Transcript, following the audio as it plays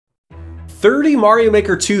30 Mario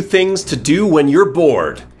Maker 2 things to do when you're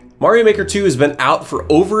bored. Mario Maker 2 has been out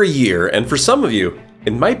for over a year, and for some of you,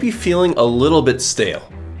 it might be feeling a little bit stale.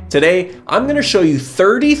 Today, I'm going to show you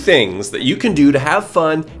 30 things that you can do to have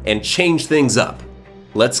fun and change things up.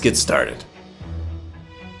 Let's get started.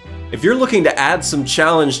 If you're looking to add some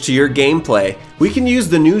challenge to your gameplay, we can use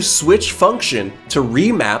the new switch function to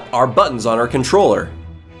remap our buttons on our controller.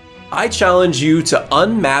 I challenge you to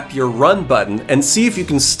unmap your run button and see if you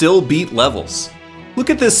can still beat levels. Look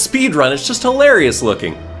at this speed run, it's just hilarious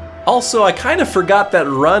looking. Also, I kind of forgot that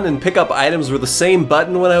run and pick up items were the same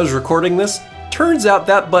button when I was recording this. Turns out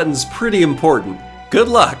that button's pretty important. Good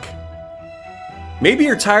luck! Maybe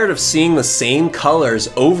you're tired of seeing the same colors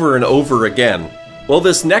over and over again. Well,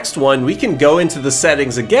 this next one, we can go into the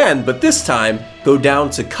settings again, but this time, go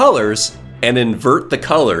down to colors and invert the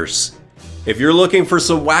colors. If you're looking for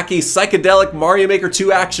some wacky psychedelic Mario Maker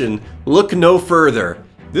 2 action, look no further.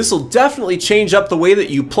 This will definitely change up the way that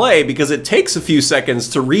you play because it takes a few seconds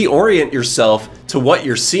to reorient yourself to what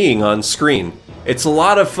you're seeing on screen. It's a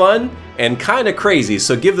lot of fun and kinda crazy,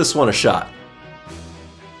 so give this one a shot.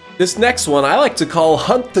 This next one I like to call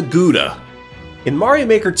Hunt the Gouda. In Mario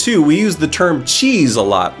Maker 2, we use the term cheese a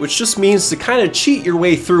lot, which just means to kind of cheat your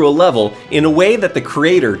way through a level in a way that the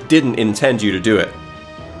creator didn't intend you to do it.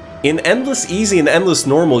 In Endless Easy and Endless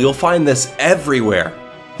Normal, you'll find this everywhere.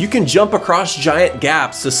 You can jump across giant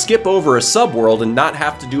gaps to skip over a subworld and not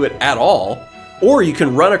have to do it at all, or you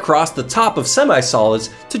can run across the top of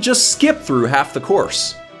semi-solids to just skip through half the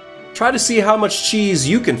course. Try to see how much cheese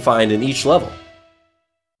you can find in each level.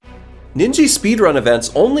 Ninja speedrun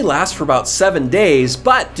events only last for about 7 days,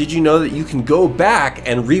 but did you know that you can go back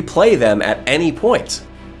and replay them at any point?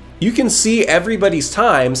 You can see everybody's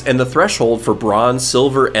times and the threshold for bronze,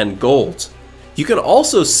 silver, and gold. You can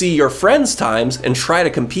also see your friends' times and try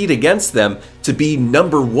to compete against them to be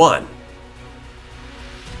number 1.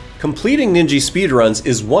 Completing Ninja speedruns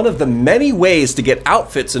is one of the many ways to get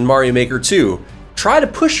outfits in Mario Maker 2. Try to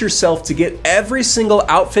push yourself to get every single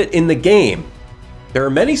outfit in the game. There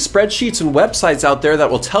are many spreadsheets and websites out there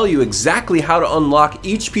that will tell you exactly how to unlock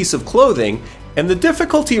each piece of clothing, and the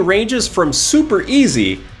difficulty ranges from super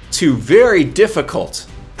easy to very difficult.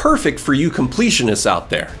 Perfect for you completionists out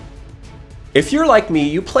there. If you're like me,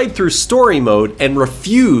 you played through story mode and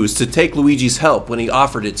refused to take Luigi's help when he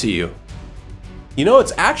offered it to you. You know,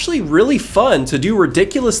 it's actually really fun to do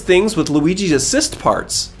ridiculous things with Luigi's assist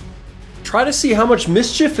parts. Try to see how much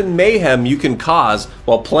mischief and mayhem you can cause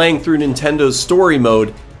while playing through Nintendo's story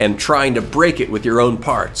mode and trying to break it with your own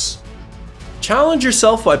parts. Challenge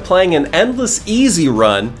yourself by playing an endless easy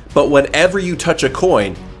run, but whenever you touch a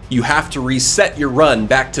coin, you have to reset your run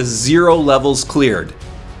back to 0 levels cleared.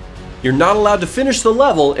 You're not allowed to finish the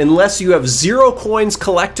level unless you have 0 coins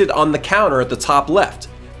collected on the counter at the top left.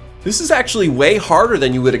 This is actually way harder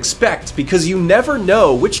than you would expect because you never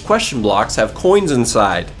know which question blocks have coins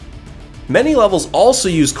inside. Many levels also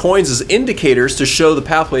use coins as indicators to show the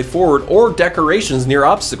pathway forward or decorations near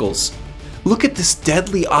obstacles. Look at this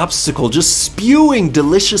deadly obstacle just spewing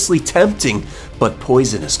deliciously tempting but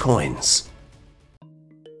poisonous coins.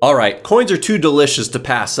 Alright, coins are too delicious to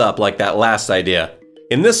pass up like that last idea.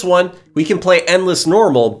 In this one, we can play Endless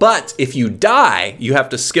Normal, but if you die, you have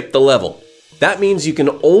to skip the level. That means you can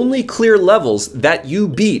only clear levels that you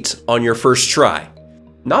beat on your first try.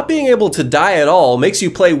 Not being able to die at all makes you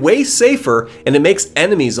play way safer, and it makes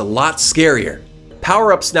enemies a lot scarier.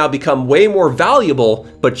 Power-ups now become way more valuable,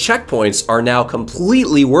 but checkpoints are now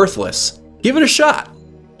completely worthless. Give it a shot.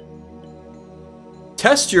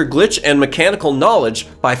 Test your glitch and mechanical knowledge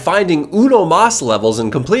by finding Uno Mas levels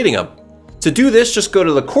and completing them. To do this, just go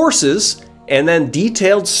to the courses and then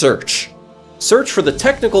detailed search. Search for the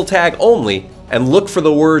technical tag only and look for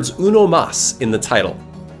the words Uno Mas in the title.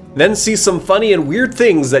 Then see some funny and weird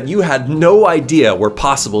things that you had no idea were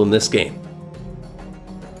possible in this game.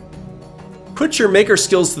 Put your maker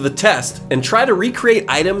skills to the test and try to recreate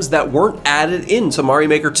items that weren't added into Mario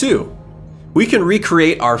Maker 2. We can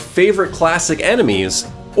recreate our favorite classic enemies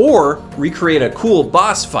or recreate a cool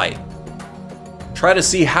boss fight. Try to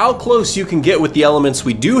see how close you can get with the elements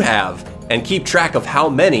we do have and keep track of how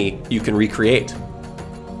many you can recreate.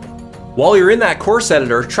 While you're in that course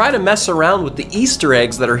editor, try to mess around with the Easter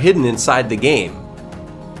eggs that are hidden inside the game.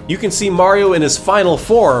 You can see Mario in his final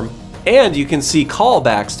form, and you can see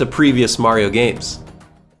callbacks to previous Mario games.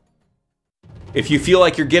 If you feel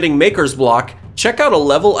like you're getting maker's block, check out a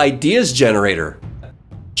level ideas generator.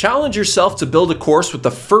 Challenge yourself to build a course with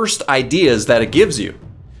the first ideas that it gives you.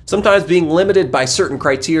 Sometimes being limited by certain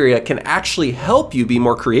criteria can actually help you be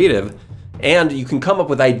more creative, and you can come up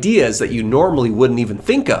with ideas that you normally wouldn't even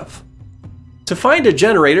think of. To find a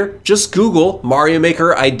generator, just Google Mario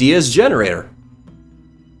Maker Ideas Generator.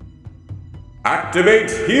 Activate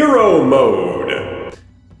Hero Mode.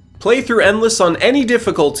 Play through Endless on any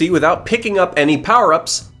difficulty without picking up any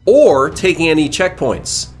power-ups or taking any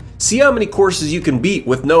checkpoints. See how many courses you can beat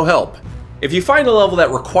with no help. If you find a level that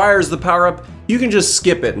requires the power-up, you can just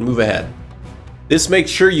skip it and move ahead. This makes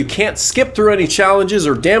sure you can't skip through any challenges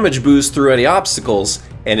or damage boost through any obstacles,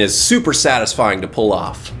 and is super satisfying to pull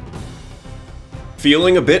off.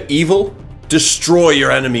 Feeling a bit evil? Destroy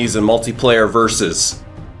your enemies in multiplayer versus.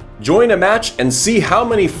 Join a match and see how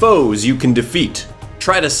many foes you can defeat.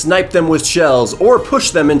 Try to snipe them with shells or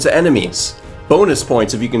push them into enemies. Bonus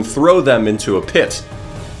points if you can throw them into a pit.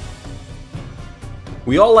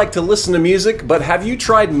 We all like to listen to music, but have you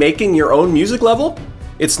tried making your own music level?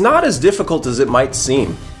 It's not as difficult as it might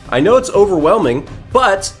seem. I know it's overwhelming,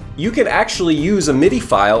 but you can actually use a MIDI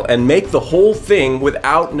file and make the whole thing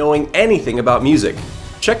without knowing anything about music.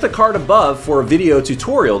 Check the card above for a video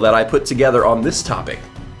tutorial that I put together on this topic.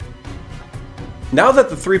 Now that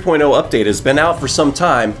the 3.0 update has been out for some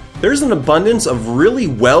time, there's an abundance of really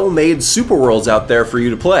well-made superworlds out there for you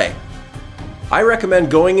to play. I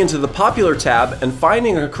recommend going into the Popular tab and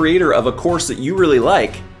finding a creator of a course that you really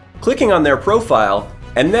like, clicking on their profile,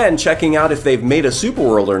 and then checking out if they've made a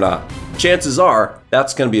superworld or not. Chances are,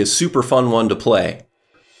 that's going to be a super fun one to play.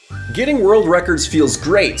 Getting world records feels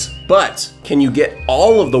great, but can you get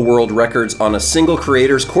all of the world records on a single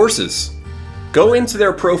creator's courses? Go into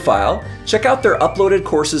their profile, check out their Uploaded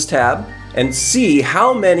Courses tab, and see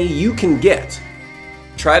how many you can get.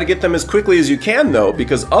 Try to get them as quickly as you can though,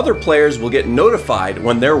 because other players will get notified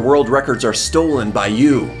when their world records are stolen by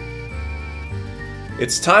you.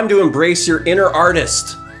 It's time to embrace your inner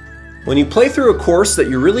artist. When you play through a course that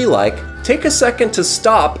you really like, take a second to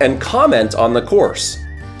stop and comment on the course.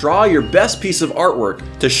 Draw your best piece of artwork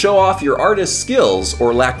to show off your artist's skills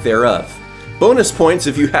or lack thereof. Bonus points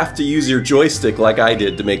if you have to use your joystick like I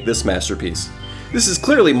did to make this masterpiece. This is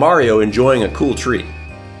clearly Mario enjoying a cool treat.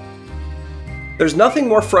 There's nothing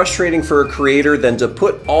more frustrating for a creator than to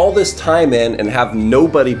put all this time in and have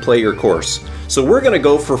nobody play your course. So we're gonna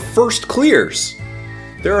go for first clears.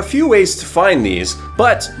 There are a few ways to find these,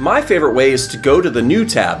 but my favorite way is to go to the New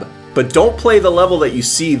tab. But don't play the level that you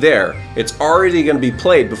see there. It's already going to be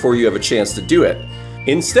played before you have a chance to do it.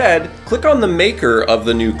 Instead, click on the maker of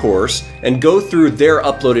the new course and go through their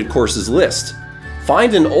uploaded courses list.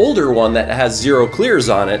 Find an older one that has 0 clears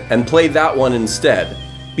on it and play that one instead.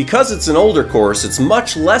 Because it's an older course, it's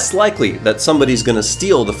much less likely that somebody's going to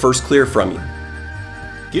steal the first clear from you.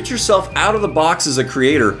 Get yourself out of the box as a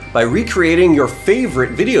creator by recreating your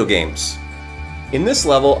favorite video games. In this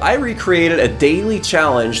level, I recreated a daily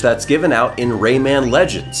challenge that's given out in Rayman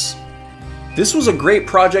Legends. This was a great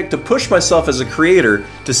project to push myself as a creator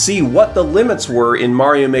to see what the limits were in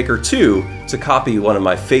Mario Maker 2 to copy one of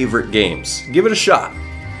my favorite games. Give it a shot.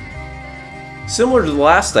 Similar to the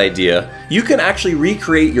last idea, you can actually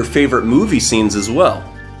recreate your favorite movie scenes as well.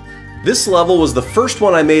 This level was the first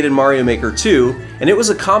one I made in Mario Maker 2, and it was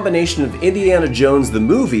a combination of Indiana Jones the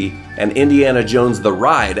movie and Indiana Jones the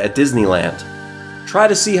ride at Disneyland. Try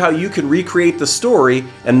to see how you can recreate the story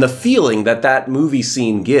and the feeling that that movie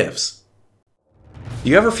scene gives. Do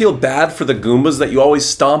you ever feel bad for the Goombas that you always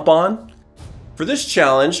stomp on? For this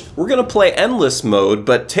challenge, we're going to play Endless mode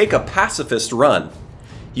but take a pacifist run.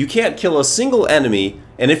 You can't kill a single enemy,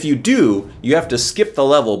 and if you do, you have to skip the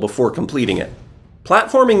level before completing it.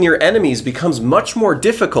 Platforming near enemies becomes much more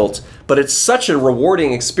difficult, but it's such a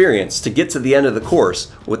rewarding experience to get to the end of the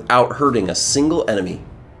course without hurting a single enemy.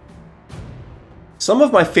 Some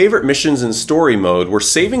of my favorite missions in story mode were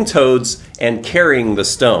saving toads and carrying the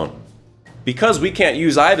stone. Because we can't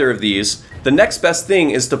use either of these, the next best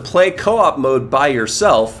thing is to play co-op mode by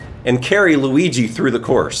yourself and carry Luigi through the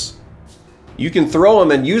course. You can throw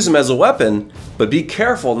him and use him as a weapon, but be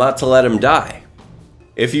careful not to let him die.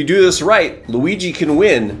 If you do this right, Luigi can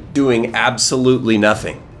win doing absolutely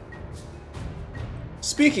nothing.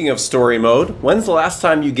 Speaking of story mode, when's the last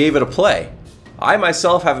time you gave it a play? I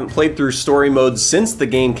myself haven't played through story mode since the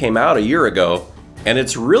game came out a year ago, and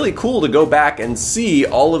it's really cool to go back and see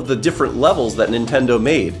all of the different levels that Nintendo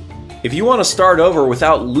made. If you want to start over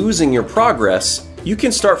without losing your progress, you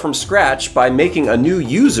can start from scratch by making a new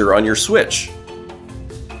user on your Switch.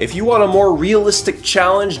 If you want a more realistic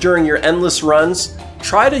challenge during your endless runs,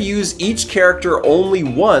 try to use each character only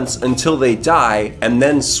once until they die and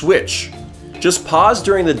then switch. Just pause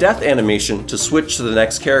during the death animation to switch to the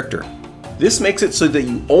next character. This makes it so that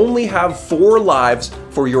you only have 4 lives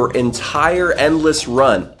for your entire endless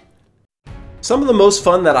run. Some of the most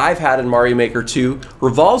fun that I've had in Mario Maker 2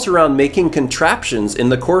 revolves around making contraptions in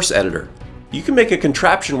the course editor. You can make a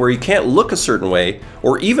contraption where you can't look a certain way,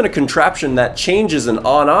 or even a contraption that changes an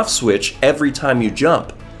on-off switch every time you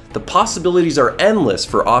jump. The possibilities are endless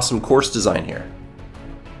for awesome course design here.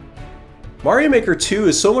 Mario Maker 2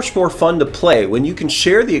 is so much more fun to play when you can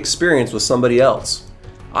share the experience with somebody else.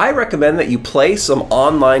 I recommend that you play some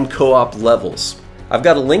online co-op levels. I've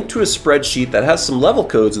got a link to a spreadsheet that has some level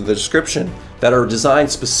codes in the description that are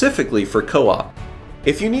designed specifically for co-op.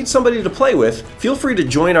 If you need somebody to play with, feel free to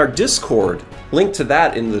join our Discord, link to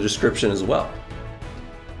that in the description as well.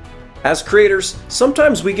 As creators,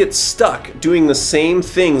 sometimes we get stuck doing the same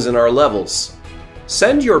things in our levels.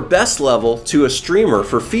 Send your best level to a streamer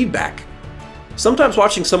for feedback. Sometimes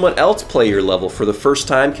watching someone else play your level for the first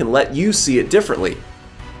time can let you see it differently.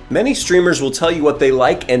 Many streamers will tell you what they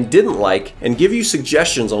like and didn't like and give you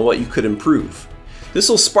suggestions on what you could improve. This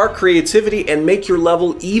will spark creativity and make your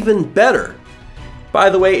level even better. By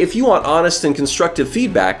the way, if you want honest and constructive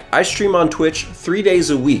feedback, I stream on Twitch 3 days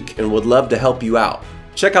a week and would love to help you out.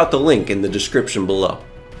 Check out the link in the description below.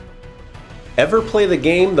 Ever play the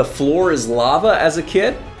game The Floor is Lava as a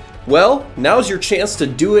kid? Well, now's your chance to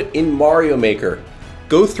do it in Mario Maker.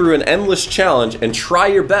 Go through an endless challenge and try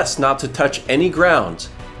your best not to touch any ground.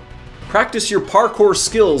 Practice your parkour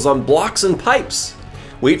skills on blocks and pipes.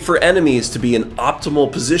 Wait for enemies to be in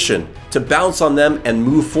optimal position to bounce on them and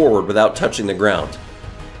move forward without touching the ground.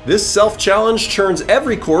 This self-challenge turns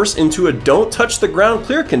every course into a don't touch the ground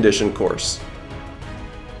clear condition course.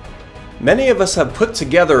 Many of us have put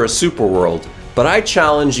together a super world, but I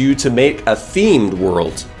challenge you to make a themed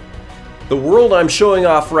world. The world I'm showing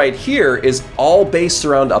off right here is all based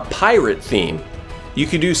around a pirate theme. You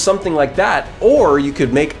could do something like that, or you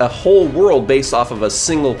could make a whole world based off of a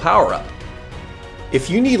single power-up. If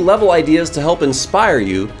you need level ideas to help inspire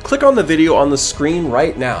you, click on the video on the screen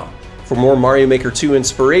right now. For more Mario Maker 2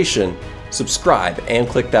 inspiration, subscribe and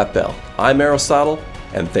click that bell. I'm Arrowstotle,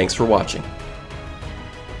 and thanks for watching.